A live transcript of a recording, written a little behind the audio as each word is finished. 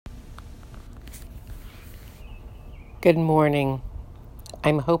Good morning.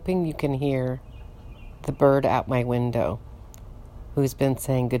 I'm hoping you can hear the bird out my window who's been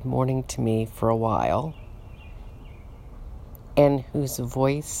saying good morning to me for a while and whose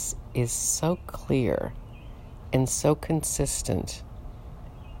voice is so clear and so consistent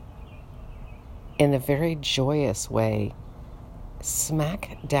in a very joyous way,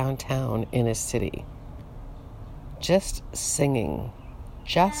 smack downtown in a city, just singing,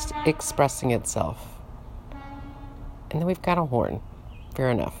 just expressing itself. And then we've got a horn. Fair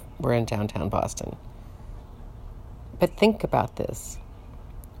enough. We're in downtown Boston. But think about this.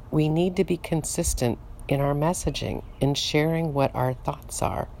 We need to be consistent in our messaging, in sharing what our thoughts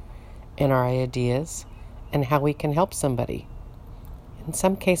are and our ideas and how we can help somebody. In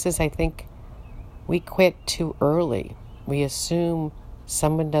some cases, I think we quit too early. We assume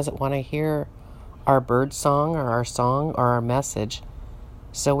someone doesn't want to hear our bird song or our message,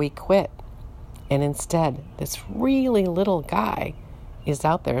 so we quit. And instead, this really little guy is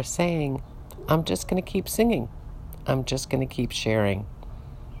out there saying, I'm just going to keep singing. I'm just going to keep sharing.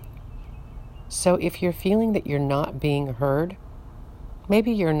 So if you're feeling that you're not being heard,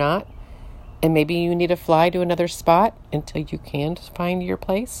 maybe you're not, and maybe you need to fly to another spot until you can find your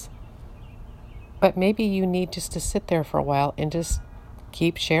place. But maybe you need just to sit there for a while and just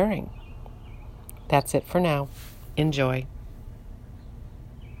keep sharing. That's it for now. Enjoy.